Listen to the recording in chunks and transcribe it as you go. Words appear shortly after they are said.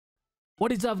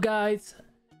What is up, guys?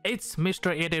 It's Mr.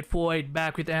 8848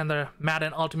 back with another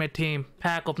Madden Ultimate Team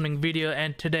pack opening video,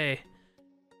 and today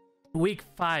week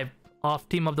 5 of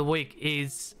Team of the Week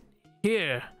is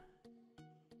here,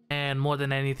 and more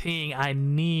than anything I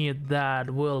need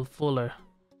that Will Fuller.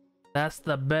 That's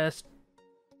the best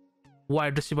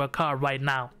wide receiver card right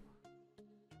now.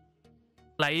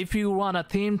 Like, if you run a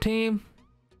team,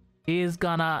 he's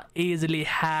gonna easily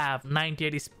have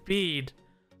 90-80 speed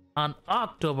on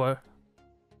October.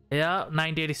 Yeah,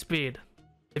 90-80 speed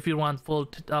if you want full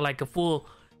like a full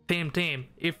team.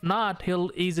 If not,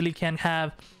 he'll easily can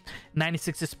have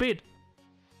 90-60 speed.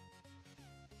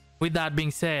 With that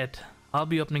being said, I'll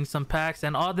be opening some packs,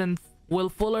 and other than Will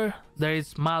Fuller, there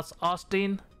is Miles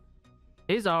Austin.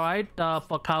 He's alright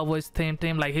for Cowboys team.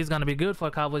 Like, he's gonna be good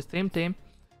for Cowboys team.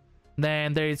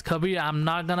 Then there is Kabeer. I'm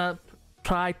not gonna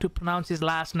try to pronounce his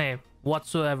last name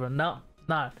whatsoever. No,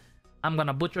 not. I'm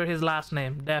gonna butcher his last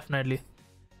name, definitely.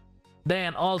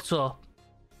 Then also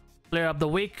player of the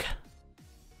week,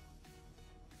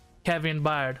 Kabeer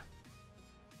Gbaja.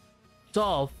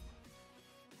 So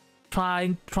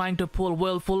trying to pull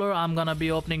Will Fuller, I'm gonna be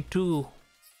opening two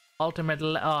ultimate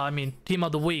team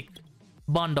of the week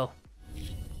bundle,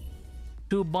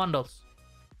 2 bundles.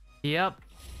 Yep.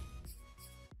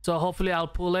 So hopefully I'll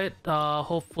pull it.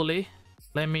 Hopefully,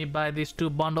 let me buy these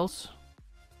 2 bundles.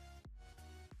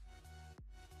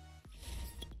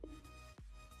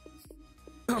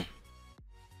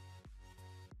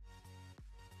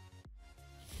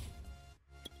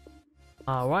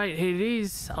 All right, here it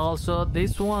is. Also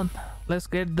this one, let's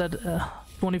get that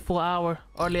 24-hour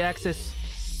early access.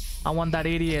 I want that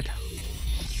 88.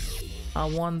 I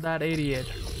want that 88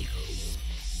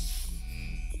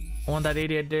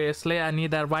 seriously. I need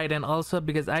that right, and also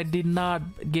because I did not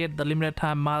get the limited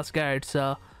time Miles Garrett,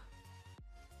 so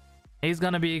he's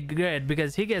gonna be great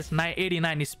because he gets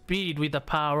 80-90 speed with the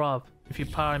power up if you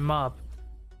power him up.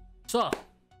 So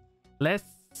let's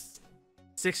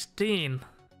 16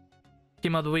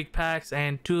 Team of the Week packs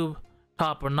and 2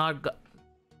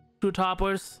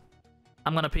 toppers.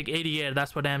 I'm gonna pick 88,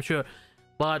 that's for damn sure.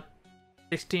 But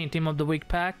 16 Team of the Week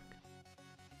pack,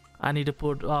 I need to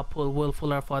pull Will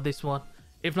Fuller for this one.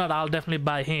 If not, I'll definitely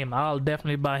buy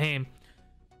him.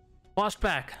 First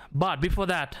pack. But before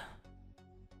that,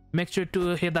 make sure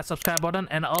to hit that subscribe button,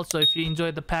 and also if you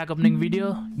enjoyed the pack opening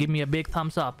video, give me a big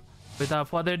thumbs up. Without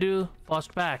further ado,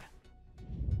 first pack.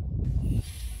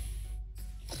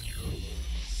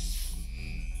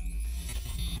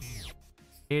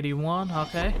 $81,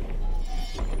 okay.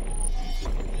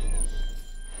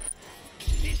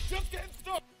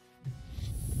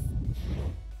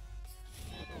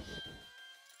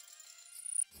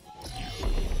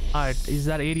 Alright, is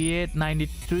that 88,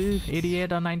 92,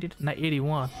 88 or 90,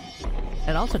 81?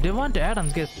 And also Devontae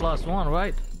Adams gets +1,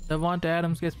 right? Devontae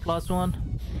Adams gets +1.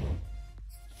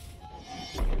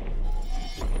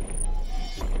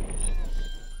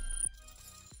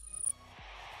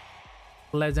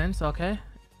 Legends, okay.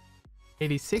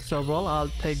 86 overall, I'll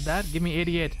take that. Give me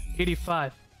 88,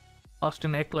 85.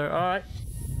 Austin Eckler, alright.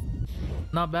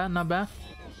 Not bad.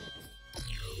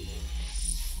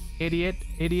 88,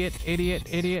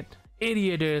 88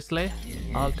 seriously.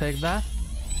 I'll take that.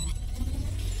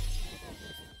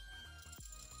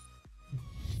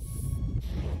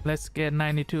 Let's get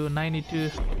 92,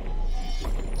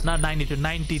 not 92,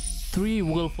 93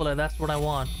 Will Fuller. That's what I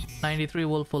want. 93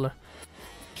 Will Fuller.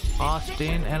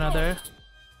 Austin, another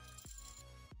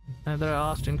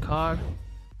Austin card.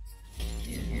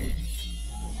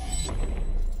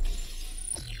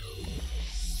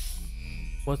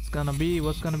 What's gonna be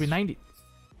 90,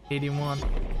 81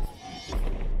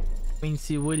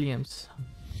 Quincy Williams.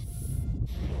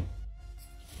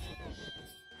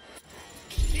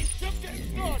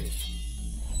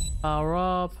 Power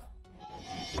up.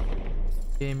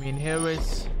 Damien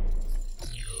Harris.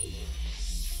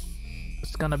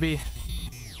 What's gonna be?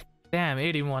 Damn,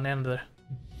 81 another.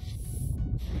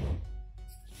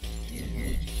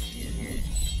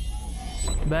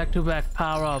 Back to back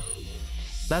power up.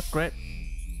 That's great.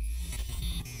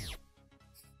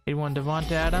 81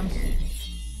 Devontae Adams.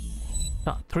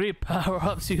 3 power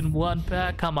ups in 1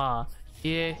 pack. Come on.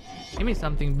 Yeah, give me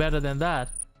something better than that.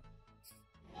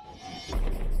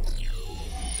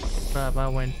 Crap, I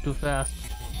went too fast.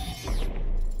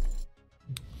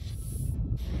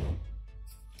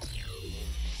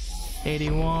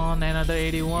 $81, another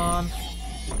 81.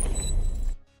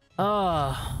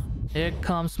 Ah, here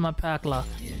comes my pack luck.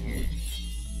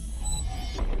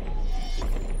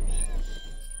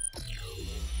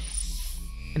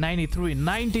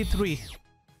 $93,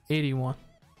 81.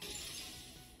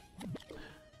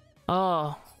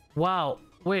 Oh wow,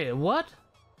 Wait, what?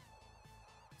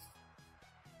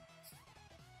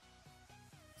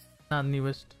 Not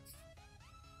newest.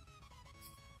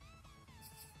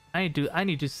 I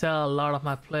need to sell a lot of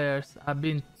my players. I've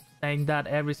been saying that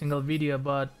every single video,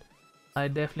 but I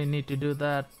definitely need to do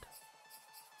that.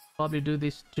 Probably do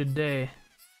this today.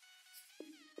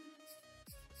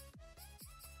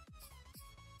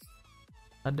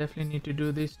 I definitely need to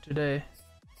do this today.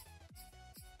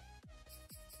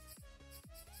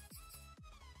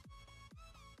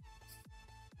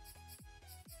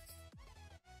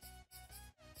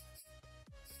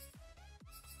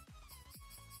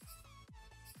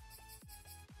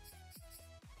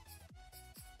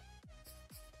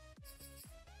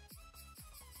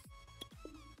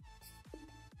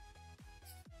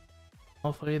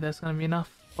 Hopefully that's gonna be enough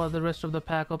for the rest of the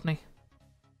pack opening.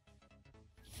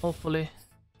 Hopefully.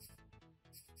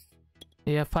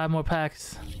 Yeah, 5 more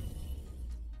packs.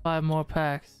 5 more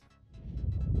packs.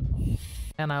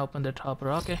 And I opened the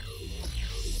topper. Okay.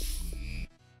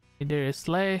 There is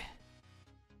Slay.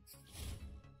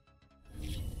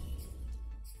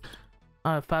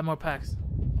 Alright, 5 more packs.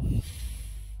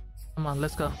 Come on,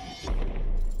 let's go.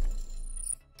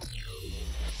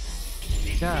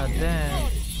 God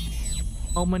damn.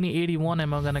 How many 81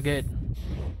 am I gonna get?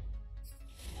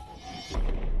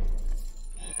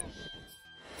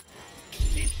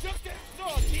 He's just getting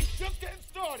started. He's just getting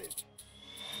started.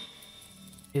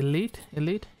 Elite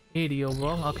 80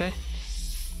 overall. Okay,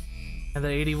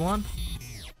 another 81,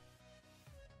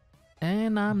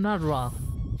 and I'm not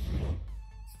wrong.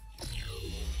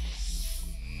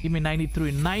 Give me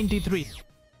 93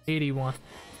 81.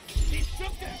 He's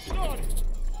just getting started.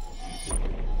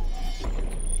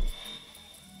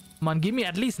 Come on, give me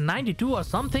at least 92 or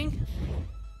something.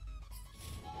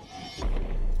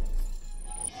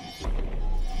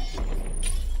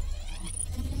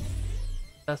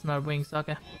 That's not wings.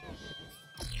 Okay.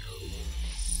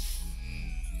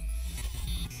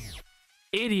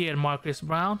 88 Marcus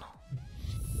Brown.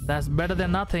 That's better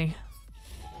than nothing.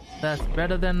 That's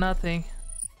better than nothing.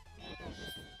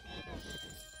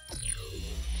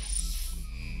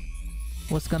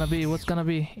 What's gonna be? What's gonna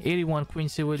be? 81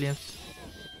 Quincy Williams.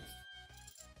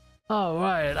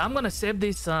 Alright, I'm gonna save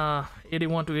this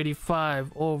 81 to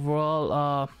 85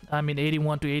 overall. I mean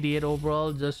 81 to 88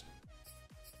 overall. Just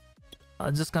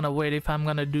gonna wait if I'm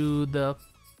gonna do the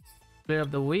player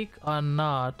of the week or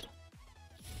not.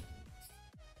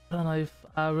 I don't know if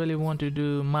I really want to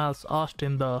do Miles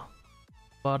Austin though,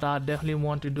 but I definitely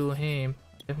want to do him.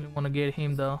 Definitely want to get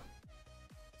him though.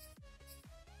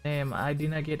 Damn, I did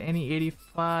not get any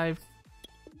 85.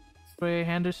 Trey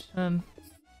Hendrickson.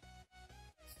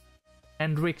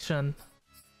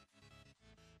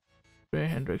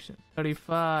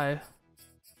 35.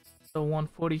 So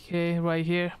 140k right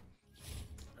here.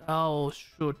 Oh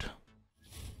shoot.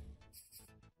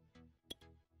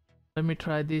 Let me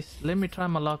try this. Let me try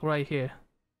my luck right here.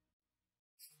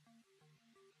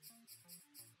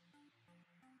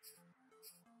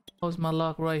 How's my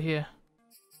luck right here?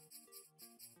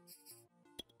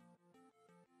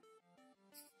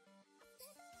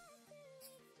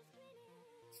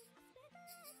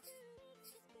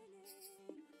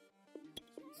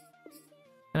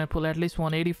 Can I pull at least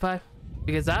 185?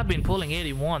 Because I've been pulling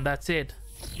 81, that's it.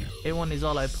 81 is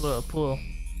all I pull.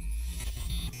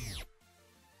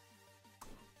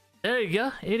 There you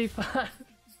go, 85.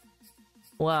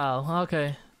 Wow,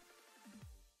 okay.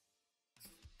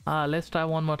 Let's try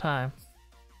one more time.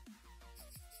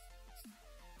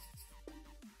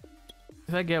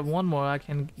 If I get one more, I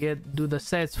can do the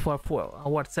sets for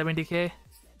what, 70k?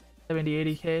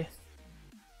 70, 80k?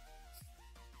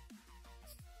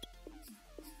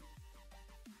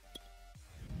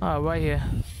 Right here.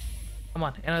 Come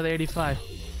on, another 85.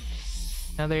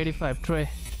 Another 85. Trey.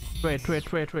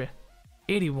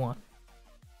 81.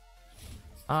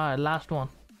 Alright, last one.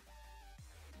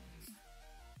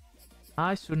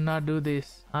 I should not do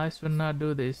this.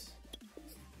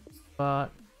 But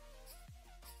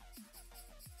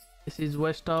this is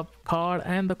West Top card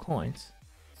and the coins.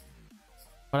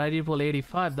 But I did pull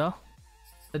 85 though.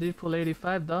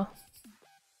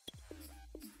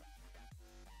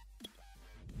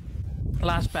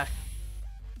 Last pack.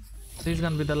 This is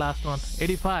gonna be the last one.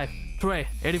 85 Trey.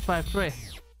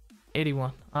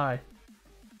 81. Alright.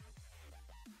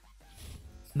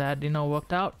 That did not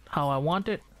work out how I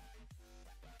wanted.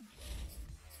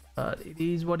 But it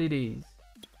is what it is.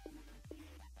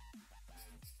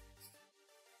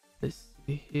 Let's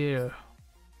see here.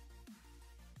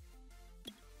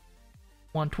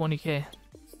 120k.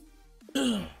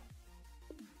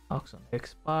 Auction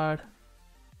expired.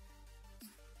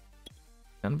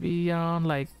 Gonna be around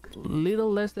like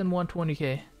little less than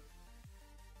 120k.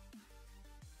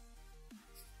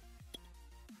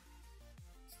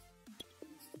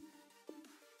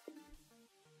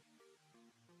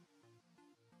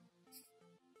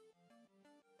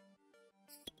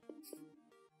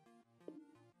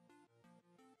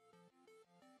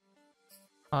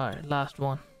 Alright, last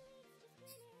one.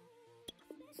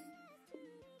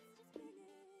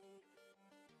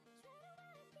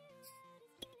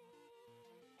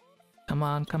 Come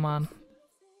on, come on.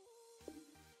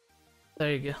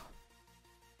 There you go.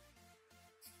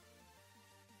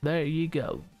 There you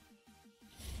go.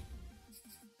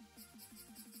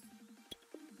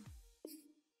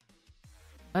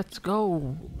 Let's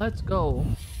go. Let's go.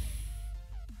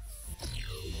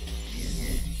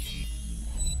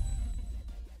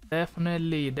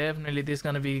 Definitely this is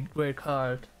gonna be a great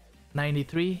card.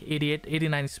 93, 88,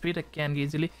 89 speed, I can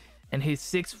easily. And he's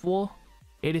 6'4",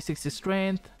 86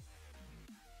 strength,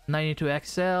 92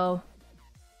 XL,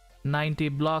 90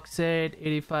 block set,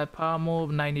 85 power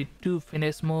move, 92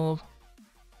 finesse move.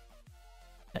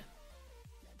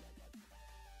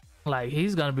 Like,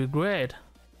 he's gonna be great.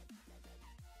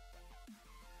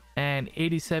 And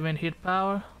 87 hit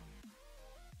power.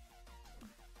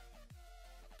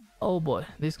 Oh boy,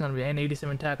 this is gonna be an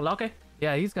 87 tackle. Okay,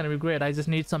 yeah, he's gonna be great. I just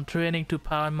need some training to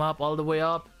power him up all the way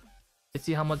up. Let's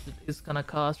see how much it's gonna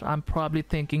cost. I'm probably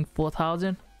thinking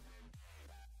 4,000.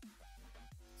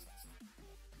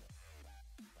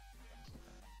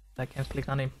 I can click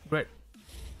on him. Great.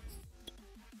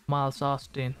 Miles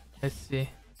Austin. Let's see.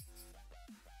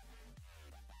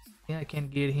 Yeah, I can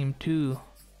get him too.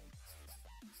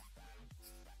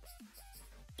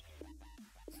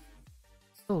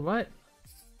 All right.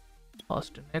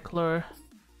 Austin Eckler.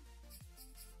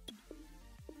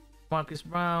 Marcus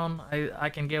Brown. I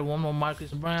can get one more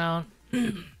Marcus Brown.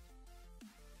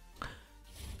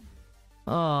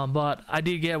 But I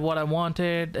did get what I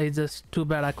wanted. It's just too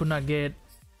bad I could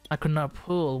not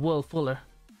pull Will Fuller.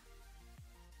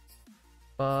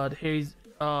 But here's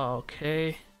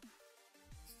okay.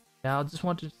 Yeah, I just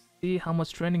want to see how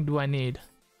much training do I need.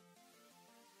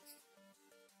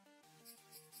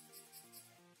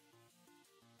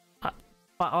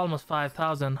 Almost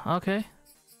 5,000. Okay.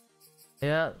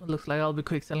 Yeah, looks like I'll be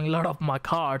quick selling a lot of my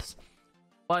cards.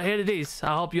 But here it is.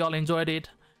 I hope you all enjoyed it.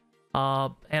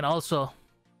 And also,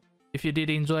 if you did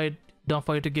enjoy it, don't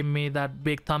forget to give me that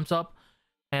big thumbs up.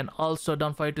 And also,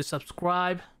 don't forget to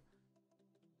subscribe.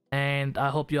 And I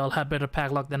hope you all have better pack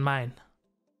luck than mine.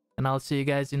 And I'll see you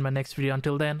guys in my next video.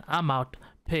 Until then, I'm out.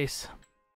 Peace.